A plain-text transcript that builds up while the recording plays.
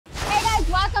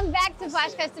Welcome back to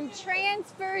Flash Custom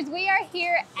Transfers. We are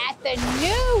here at the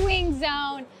new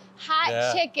Wingzone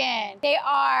hot chicken. They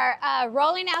are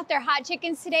rolling out their hot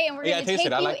chickens today, and we're going to take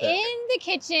you in the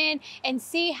kitchen and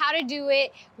see how to do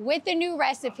it with the new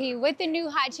recipe, with the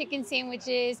new hot chicken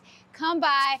sandwiches. Come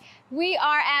by. We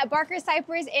are at Barker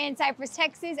Cypress in Cypress,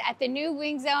 Texas at the new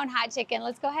Wingzone hot chicken.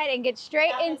 Let's go ahead and get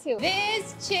straight into it.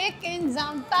 This chicken's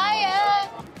on fire.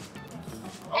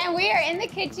 And we are in the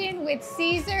kitchen with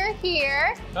Caesar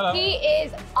here. Hello. He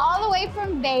is all the way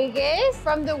from Vegas,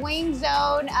 from the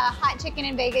Wingzone hot chicken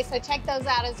in Vegas. So check those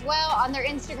out as well on their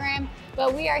Instagram.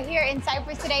 But we are here in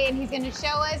Cypress today, and he's gonna show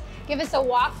us, give us a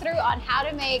walkthrough on how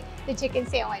to make the chicken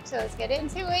sandwich. So let's get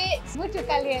into it. Mucho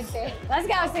caliente. Let's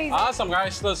go, Caesar. Awesome,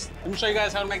 guys. Let me show you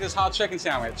guys how to make this hot chicken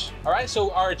sandwich. All right,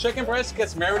 so our chicken breast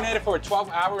gets marinated for 12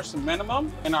 hours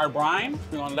minimum in our brine.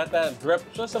 We're gonna let that drip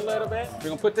just a little bit. We're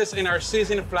gonna put this in our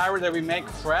seasoned flour that we make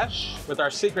fresh with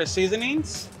our secret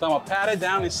seasonings. So I'm gonna pat it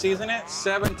down and season it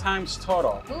 7 times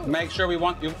total. Ooh. Make sure we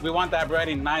want that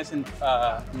breading nice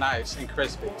and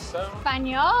crispy. So.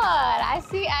 Espanol, I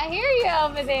hear you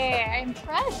over there.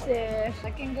 Impressive,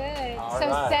 looking good. All so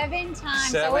right. 7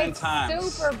 times, 7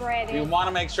 times. Super breaded. We want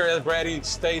to make sure that breading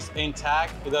stays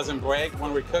intact. It doesn't break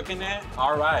when we're cooking it.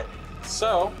 All right.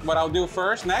 So what I'll do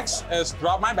next is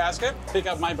drop my basket, pick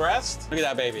up my breast. Look at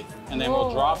that baby. And then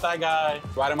we'll drop that guy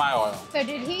right in my oil. So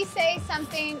did he say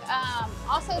something,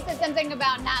 also said something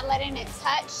about not letting it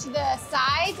touch the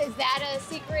sides? Is that a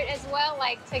secret as well,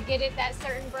 like to get it that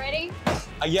certain breading?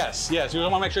 Yes. You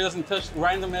want to make sure it doesn't touch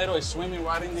right in the middle. It's swimming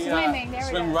right in the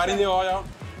in the oil.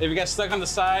 If you get stuck on the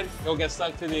side, it'll get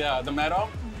stuck to the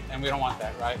metal. And we don't want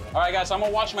that, right? All right, guys, so I'm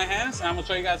gonna wash my hands and I'm gonna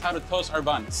show you guys how to toast our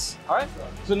buns. All right?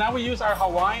 So now we use our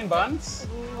Hawaiian buns.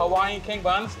 Ooh. Hawaiian king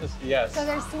buns, yes. So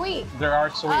they're sweet. They are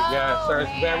sweet, yes. So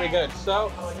it's very good.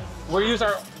 So we use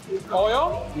our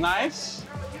oil, nice.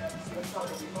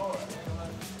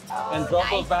 And drop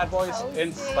those bad boys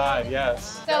inside,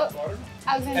 yes. So,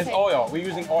 I was gonna say. Oil, we're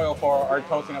using oil for our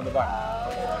toasting of the bun.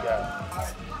 Yeah.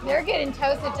 They're getting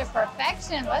toasted to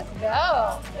perfection, let's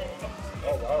go.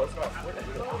 Oh, wow, it's not quick.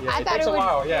 Yeah, I thought it takes a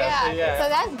while, yeah. So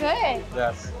that's good.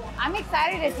 Yes. I'm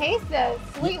excited to taste the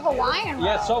sweet Hawaiian roll.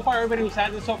 Yeah, so far, everybody who's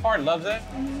had it so far loves it.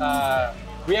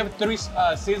 We have 3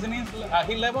 seasonings,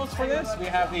 heat levels for this. We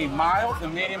have the mild, the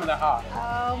medium, and the hot.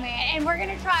 Oh, man. And we're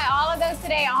going to try all of those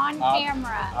today on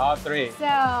camera. All 3.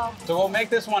 So we'll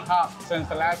make this one hot since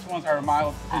the last ones are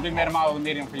mild. Okay. We made a mild and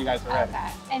medium for you guys already.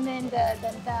 Okay. And then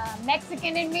the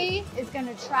Mexican in me is going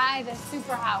to try the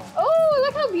super hot one. Oh,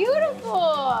 look how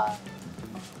beautiful.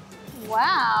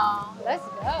 Wow. Let's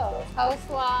go.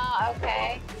 Coleslaw.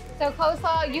 Okay. So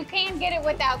coleslaw, you can get it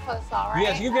without coleslaw, right?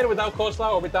 Yes, you can get it without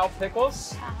coleslaw or without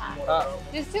pickles.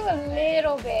 Just do a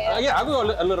little bit. Yeah, I'll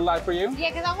go a little light for you. Yeah,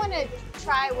 because I want to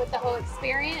try it with the whole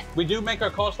experience. We do make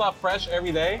our coleslaw fresh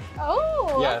every day.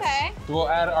 Oh, yes. Okay. We'll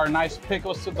add our nice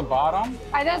pickles to the bottom.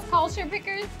 Are those kosher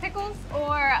pickles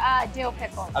or dill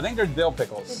pickles? I think they're dill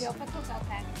pickles. The dill pickles,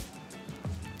 okay.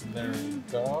 There you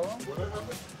go.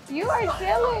 You are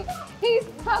silly. He's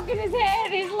poking his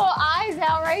head, his little eyes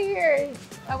out right here.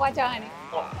 Oh, watch out, honey.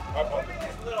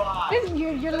 His little eyes. This is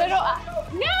your little eyes.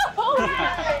 No!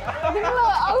 These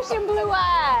little ocean blue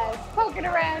eyes poking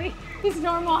around his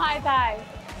normal high thighs.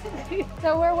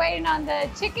 So we're waiting on the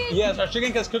chicken? Yes, our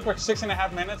chicken gets cooked for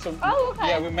 6.5 minutes. So okay.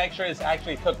 Yeah, we make sure it's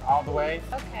actually cooked all the way.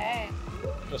 Okay.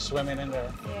 Just swimming in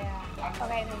there. Yeah.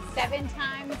 Okay, then 7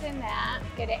 times in that.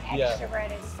 Get it extra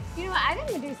breaded. You know what? I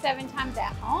didn't do 7 times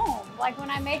at home. Like when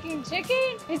I'm making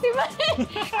chicken. You see what?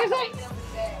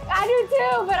 I do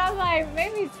too, but I'm like,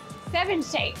 maybe 7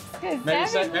 shakes.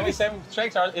 Maybe 7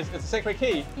 shakes it's a secret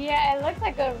key. Yeah, it looks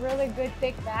like a really good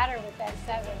thick batter with that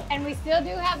 7. And we still do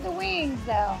have the wings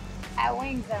though. At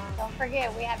Wingzone. Don't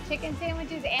forget, we have chicken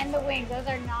sandwiches and the wings. Those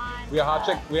are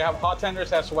We have hot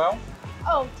tenders as well.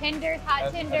 Oh, tenders,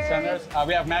 hot tenders.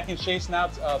 We have mac and cheese now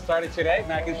started today,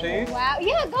 mac and cheese. Wow,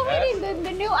 yeah, go ahead and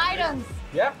the new items.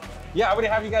 Yeah, I already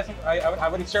have you guys, I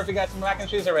already served you guys some mac and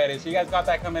cheese already, so you guys got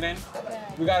that coming in.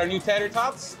 Good. We got our new tater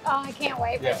tots. Oh, I can't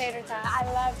wait for tater tots. I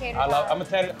love tater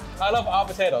tots. I love all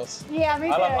potatoes. Yeah, me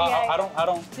too. I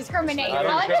don't discriminate. I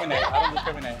don't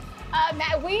discriminate.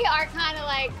 We are kind of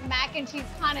like mac and cheese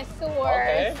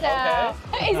connoisseurs.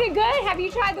 Is it good? Have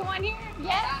you tried the one here?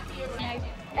 Yes.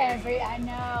 I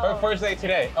know. First day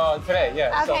today. Today,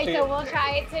 yeah. Okay, so we'll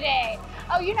try it today.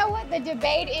 Oh, you know what the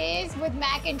debate is with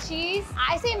mac and cheese?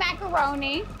 I say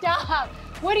macaroni. Duh.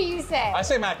 What do you say? I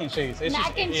say mac and cheese. It's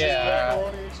mac and cheese.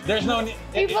 Yeah. There's no need.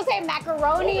 People say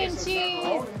macaroni and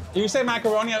cheese. You say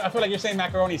macaroni, I feel like you're saying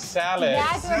macaroni salad.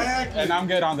 That's what and I'm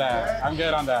good on that. I'm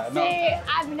good on that. See,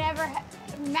 I've never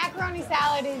macaroni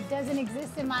salad doesn't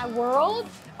exist in my world.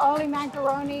 Only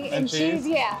macaroni and cheese.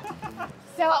 Yeah.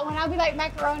 So when I'll be like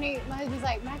macaroni, my husband's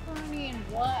like, macaroni and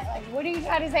what? Like, what are you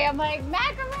trying to say? I'm like,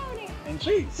 macaroni and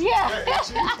cheese. Yeah.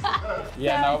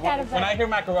 Yeah, no, when I hear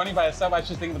macaroni by itself, I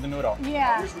just think of the noodle.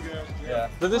 Yeah. Yeah.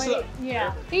 So this is.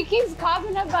 Yeah. He keeps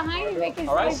coughing up behind me, making.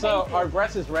 All right, so our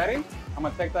breast is ready. I'm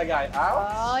gonna take that guy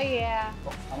out. Oh yeah.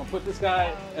 I'm gonna put this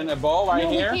guy in a bowl right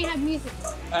here. We can't have music.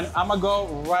 And I'm gonna go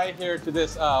right here to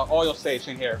this oil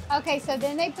station here. Okay, so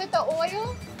then they put the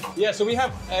oil. Yeah, so we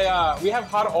have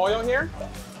hot oil here,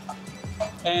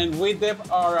 and we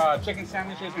dip our chicken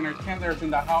sandwiches and our tenders in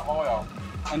the hot oil,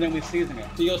 and then we season it.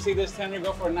 So you'll see this tender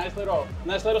go for a nice little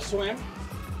swim.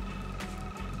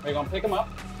 We're gonna pick them up.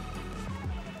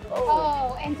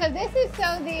 Oh, and so this is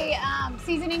so the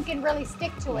seasoning can really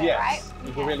stick to it, right? Yes,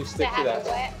 you can really stick to that.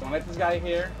 So let this guy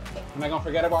here. I'm not gonna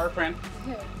forget about our friend.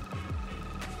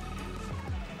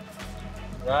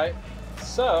 Right?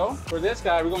 So for this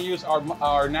guy, we're gonna use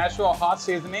our natural hot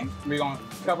seasoning. We're gonna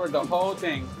cover the whole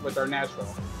thing with our natural.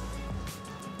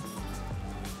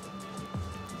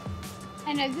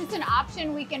 And is this an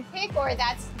option we can pick, or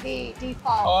that's the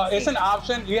default? It's an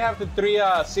option. You have the 3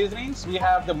 seasonings. We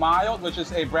have the mild, which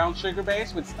is a brown sugar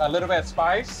base with a little bit of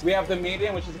spice. We have the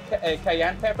medium, which is a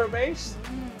cayenne pepper base.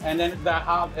 And then the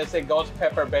hot is a ghost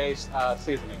pepper based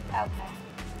seasoning. Okay.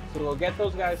 So we'll get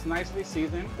those guys nicely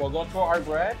seasoned. We'll go to our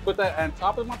bread, put that on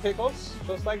top of my pickles,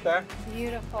 just like that.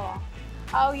 Beautiful.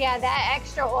 Oh yeah, that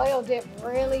extra oil dip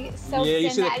really soaks in that you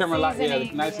see the caramel,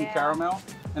 seasoning. Nice and caramel.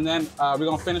 And then we're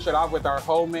gonna finish it off with our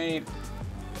homemade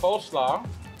coleslaw.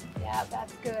 Yeah,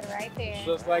 that's good right there.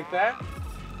 Just like that.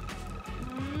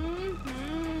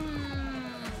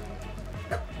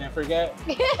 Can't forget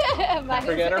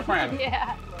our friend.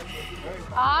 Yeah.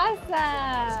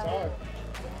 Awesome.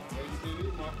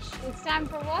 It's time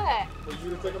for what? For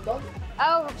you to take a bite.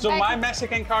 Oh. So my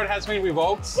Mexican card has been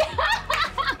revoked.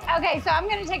 Okay, so I'm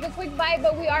gonna take a quick bite,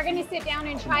 but we are gonna sit down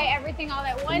and try everything all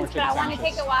at once, but I wanna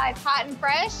take it while it's hot and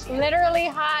fresh. Literally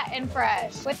hot and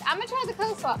fresh. I'm gonna try the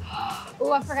coleslaw.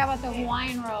 Oh, I forgot about the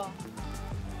Hawaiian roll.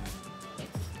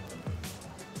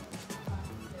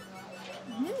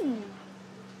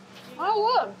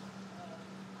 Oh, look.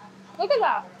 Look at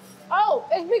that. Oh,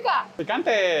 it's pica.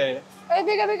 Picante.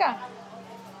 It's pica.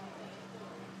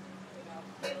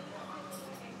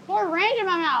 More ranch in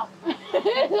my mouth.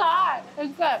 It's hot.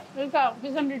 It's good. Let's go.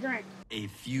 Get something to drink. A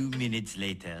few minutes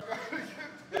later.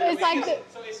 It's like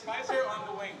so it's spicier on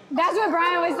the wing. That's what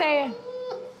Brian was saying.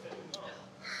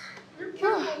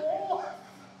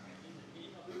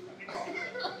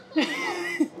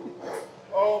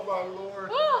 Oh my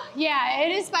Lord. Yeah,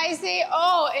 it is spicy.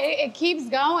 Oh, it keeps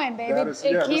going, baby. It keeps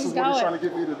going. This is what he's trying to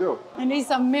get me to do. I need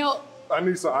some milk. I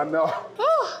know.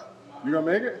 You gonna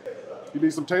make it? You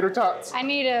need some tater tots? I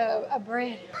need a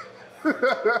bread.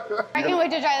 I can't wait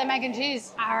to try the mac and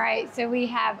cheese. All right, so we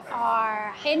have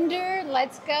our tender.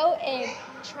 Let's go and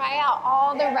try out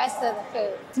all the rest of the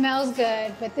food. Smells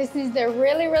good, but this is the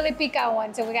really, really pica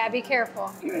one, so we gotta be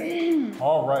careful.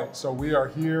 All right, so we are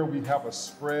here. We have a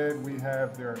spread. We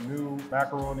have their new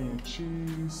macaroni and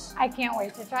cheese. I can't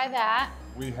wait to try that.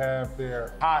 We have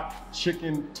their hot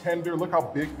chicken tender. Look how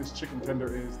big this chicken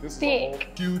tender is. This is a whole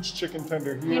huge chicken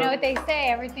tender here. You know what they say,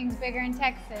 everything's bigger in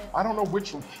Texas. I don't know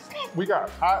which one. We got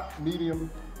hot, medium,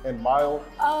 and mild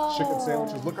chicken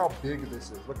sandwiches. Look how big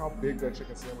this is. Look how big that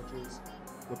chicken sandwich is.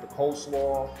 With the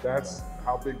coleslaw, that's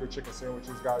how big the chicken sandwich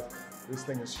is, guys. This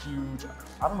thing is huge.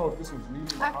 I don't know if this was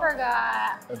medium or hot.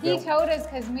 I forgot. He told us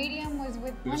because medium was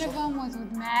with, one of them was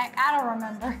with Mac. I don't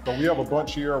remember. So we have a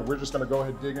bunch here. We're just gonna go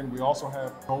ahead and dig in. We also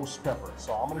have ghost pepper.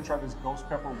 So I'm gonna try this ghost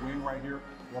pepper wing right here.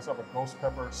 We also have a ghost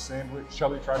pepper sandwich.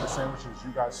 Shelly tried the sandwiches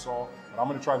you guys saw, but I'm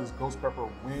gonna try this ghost pepper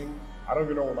wing. I don't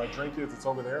even know where my drink is. It's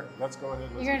over there. Let's go ahead.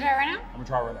 You're gonna try right now? I'm gonna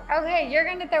try right now. Okay, you're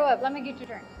gonna throw up. Let me get your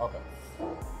drink. Okay.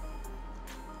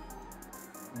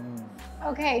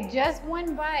 Okay, just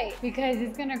one bite because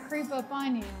it's gonna creep up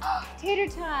on you. Tater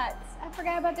tots. I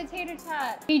forgot about the tater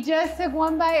tots. He just took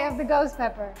one bite of the ghost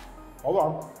pepper. Hold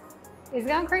on. It's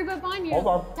gonna creep up on you. Hold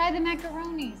on. Try the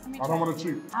macaronis. I don't want to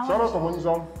cheat. Shout out to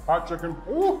Wingzone. Hot chicken.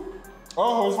 Ooh.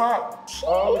 Oh, it's hot.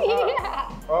 Oh, it's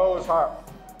hot. Oh, it's hot.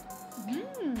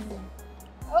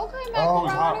 Okay, macaroni. Oh,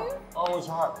 it's hot. Oh, it's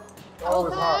hot. Oh,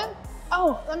 it's hot.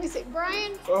 Oh, let me see.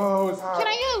 Brian, Oh, it's hot. can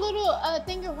I get a little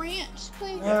thing of ranch,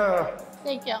 please? Yeah.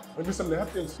 Thank you. Give me some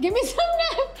napkins. Give me some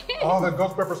napkins. Oh, that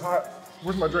ghost pepper's hot.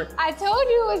 Where's my drink? I told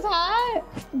you it was hot.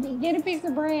 Get a piece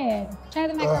of bread. Try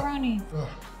the macaroni.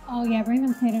 Oh yeah, bring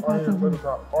them potato tots over.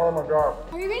 Oh my God.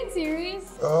 Are you being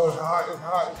serious? Oh, it's hot, it's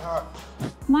hot, it's hot.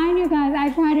 Mind you guys, I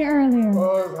tried it earlier.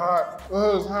 Oh, it's hot.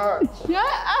 Oh, it's hot. Shut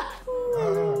up. I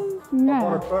don't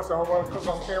want to cuss. I don't want to cuss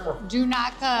on camera. Do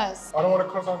not cuss. I don't want to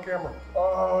cuss on camera.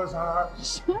 Oh, it's hot.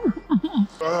 Shut up.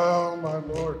 Oh, my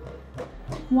Lord.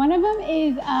 One of them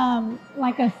is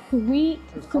like a sweet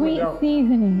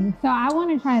seasoning. So I want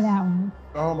to try that one.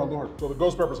 Oh, my Lord. So the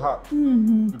ghost pepper's hot.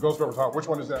 Mm-hmm. The ghost pepper's hot. Which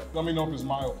one is that? Let me know if it's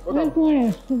mild. This one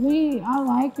is sweet. I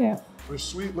like it. It's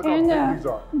sweet. Look how big these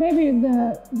are. Baby,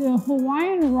 the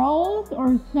Hawaiian rolls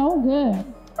are so good.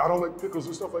 I don't like pickles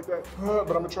and stuff like that, but I'm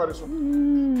going to try this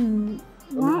one. That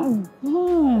is Let me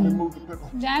good. move the pickle.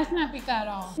 That's not pica at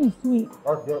all. It's sweet.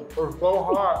 That's good. It's so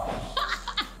hot.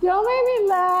 Don't make me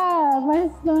laugh. My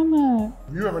stomach.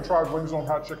 If you haven't tried Wingzone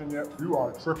hot chicken yet, you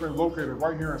are tripping. Located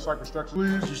right here in Cypress, Texas.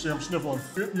 Please, you see I'm sniffling.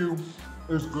 Fit you.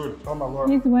 It's good. Oh my Lord.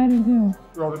 It's wetty too.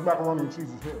 Yo, this macaroni and cheese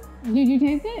is hit. Did you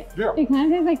taste it? Yeah. It kind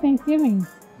of tastes like Thanksgiving.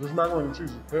 This macaroni and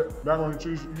cheese is hit. Macaroni and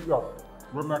cheese, you got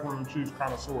we're macaroni and cheese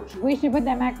connoisseurs. We should put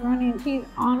that macaroni and cheese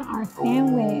on our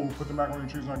sandwich. Ooh, put the macaroni and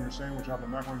cheese on your sandwich. Have the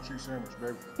macaroni and cheese sandwich,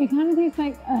 baby. It kind of tastes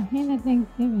like a hint of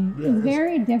Thanksgiving. Yeah, it's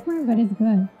very different, but it's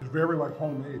good. It's very like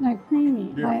homemade. Like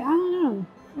creamy. Yeah. Like, I don't know.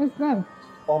 It's good.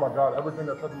 Oh my God, everything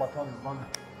that touches my tongue is burning.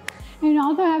 And you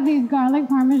also have these garlic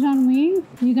parmesan wings.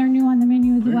 These are new on the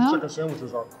menu as These well. chicken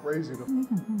sandwiches are crazy.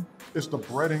 It's the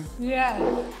breading. Yeah.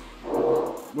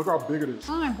 Look how big it is.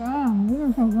 Oh my God, these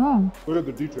are so good. Look at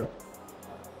the detail.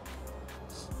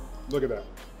 Look at that.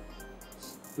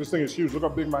 This thing is huge. Look how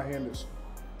big my hand is.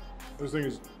 This thing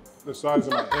is the size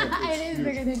of my hand. It's It is huge.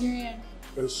 bigger than your hand.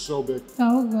 It's so big.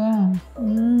 So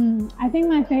good. I think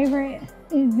my favorite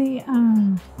is the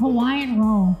Hawaiian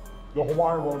roll. The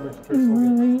Hawaiian roll makes it It taste so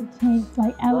good. really tastes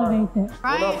like elevates it.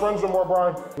 We're not friends no more,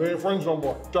 Brian. We ain't friends no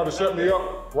more. Tried to set me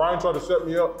up. Brian tried to set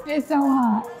me up. It's so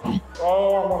hot.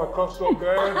 Oh, I want to cuss so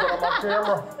bad, but I'm on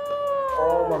camera.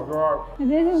 Oh my God.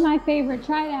 This is my favorite.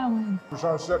 Try that one. You're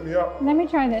trying to set me up. Let me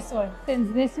try this one.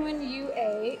 Since this one you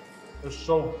ate. It's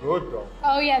so good though.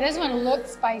 Oh yeah, this one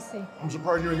looks spicy. I'm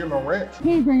surprised you didn't get no ranch.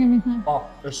 He's bringing me some. Oh,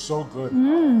 it's so good.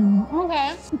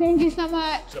 Okay. Thank you so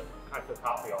much. Kind of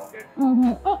coffee, all good.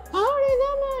 Okay. Oh, I already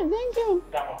done that. Thank you.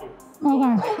 Got my food.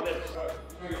 Okay.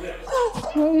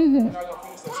 What is it?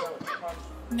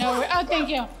 No. Oh, thank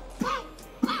you.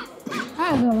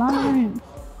 That is a lot of ranch.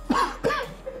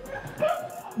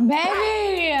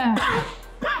 Baby!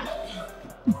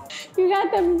 You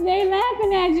got them, they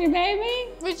laughing at you,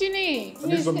 baby. What you need? I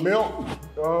need some milk.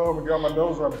 Oh my God, my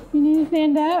nose running. You need to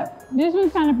stand up. This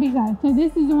one's kind of pica. So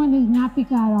this is the one that's not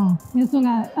pica at all. This one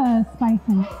got spice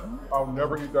in it. I'll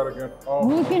never eat that again. Oh,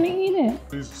 Who's gonna eat it?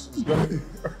 Jesus is gonna eat.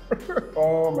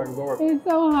 Oh my Lord. It's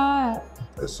so hot.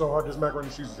 It's so hot. This macaroni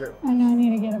and cheese is hit. I know I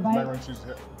need to get a bite. Macaroni and cheese is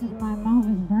hit. My mouth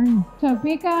is burning. So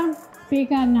pica,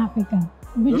 not pica.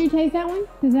 Would you taste that one?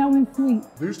 Because that one's sweet.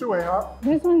 These two ain't hot.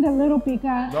 This one's a little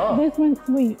pica. No. This one's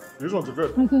sweet. These ones are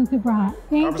good. This one's super hot.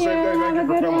 Thank Have a you. safe day. Thank Have you a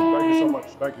for good filming. Thank you so one. much.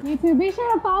 Thank you. You too. Be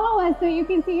sure to follow us so you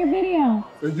can see your video.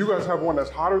 And you guys have one that's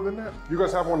hotter than that? You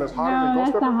guys have one that's hotter than No,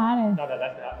 ghost that's pepper? the hottest. No,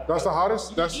 that's That's the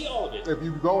hottest? That's, if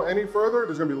you go any further,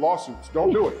 there's gonna be lawsuits.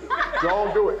 Don't do it.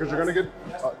 Don't do it, because you're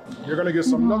gonna get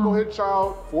some knucklehead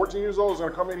child, 14 years old, is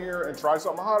gonna come in here and try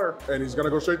something hotter, and he's gonna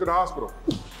go straight to the hospital.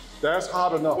 That's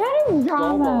hot enough. That is Don't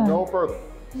drama. go no further.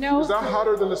 No. Is that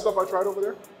hotter than the stuff I tried over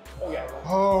there? Oh yeah.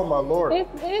 Oh my Lord. It's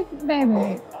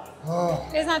baby.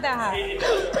 It's not that hot.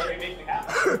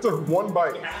 It took one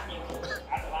bite.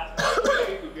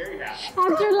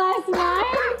 After last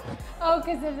night? Oh,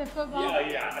 because of the football?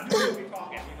 Yeah, I'm just really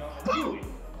talking, you know.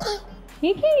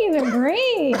 He can't even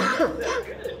breathe.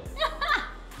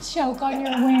 Choke on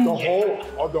your wing.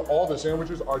 All the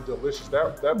sandwiches are delicious.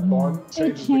 That bun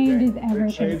changes changes the game. everything.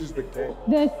 It changes the game.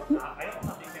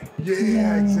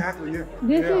 Yeah. Exactly. Yeah.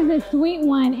 This is the sweet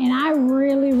one, and I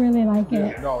really, really like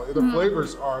it. No, the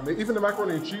flavors are amazing. Even the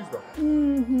macaroni and cheese, though.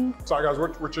 Sorry, guys,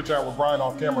 we're chit-chatting with Brian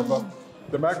off camera, but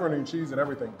the macaroni and cheese and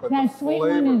everything. But That the sweet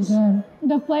flavors, one is good.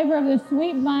 The flavor of the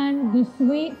sweet bun, the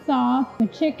sweet sauce, the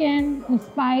chicken, the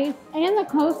spice, and the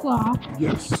coleslaw.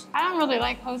 Yes. I don't really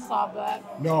like coleslaw,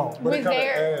 but No, but it kind of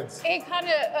adds. It kind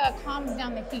of calms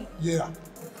down the heat. Yeah.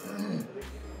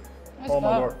 Let's Oh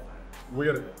my go. Lord.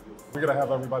 We gotta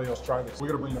have everybody else try this. We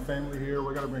gotta bring the family here.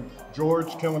 We gotta bring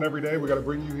George, killing every day. We gotta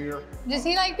bring you here. Does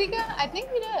he like pica? I think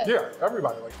he does. Yeah,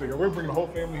 everybody likes bigger. We're bringing the whole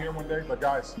family here one day. But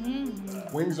guys,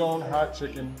 Wingzone hot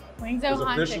chicken Wingzone is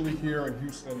hot officially chicken. here in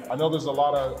Houston. I know there's a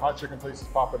lot of hot chicken places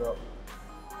popping up.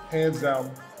 Hands down,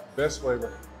 best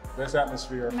flavor, best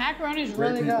atmosphere. Macaroni's Great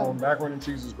really people. good. Macaroni and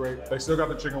cheese is great. They still got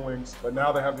the chicken wings, but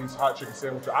now they have these hot chicken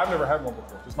sandwiches. I've never had one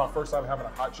before. This is my first time having a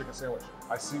hot chicken sandwich.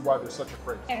 I see why there's such a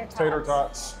craze. Tater Tater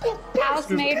tots.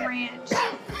 House-made ranch.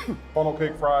 Funnel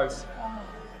cake fries.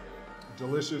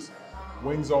 delicious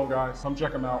Wingzone, guys. Come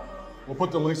check them out. We'll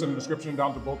put the links in the description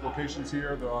down to both locations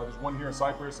here. There's one here in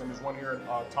Cypress and there's one here in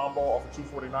Tomball off of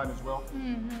 249 as well.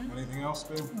 Anything else,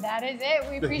 babe? That is it.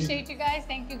 We appreciate you guys.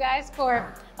 Thank you guys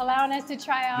for allowing us to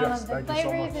try all of the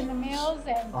flavors and the meals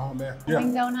and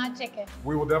Wingzone hot chicken.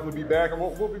 We will definitely be back, and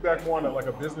we'll be back more on like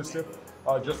a business tip,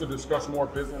 just to discuss more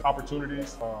business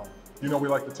opportunities. You know, we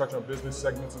like to touch on business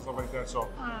segments and stuff like that. So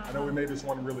I know we made this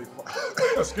one really fun.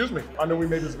 Excuse me. I know we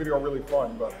made this video really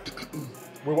fun, but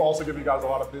we will also give you guys a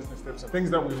lot of business tips and things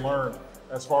that we learned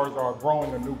as far as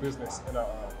growing a new business in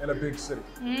a big city.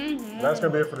 That's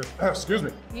gonna be it for this. Excuse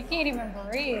me. You can't even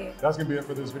breathe. That's gonna be it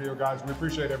for this video, guys. We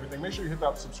appreciate everything. Make sure you hit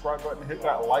that subscribe button, hit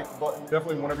that like button.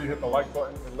 Definitely, whenever you hit the like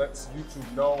button, it lets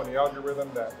YouTube know in the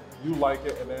algorithm that you like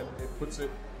it, and then it puts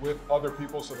it with other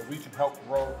people so that we can help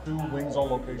grow 2 Wingzone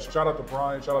locations. Shout out to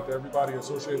Brian, shout out to everybody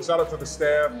associated. Shout out to the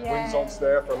staff, Wingzone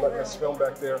staff, for letting us film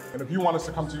back there. And if you want us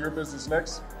to come to your business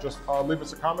next, just leave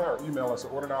us a comment or email us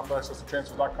at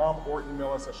ordernow@transfers.com or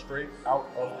email us at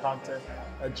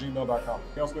straightoutofcontent@gmail.com. Anything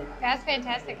else, babe? That's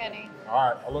fantastic, honey. All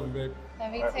right, I love you, babe.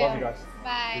 Love you too. Love you guys.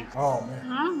 Bye. Oh,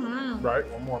 man. Right,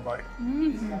 one more bite.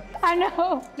 I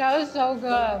know. That was so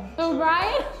good. So,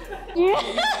 Brian?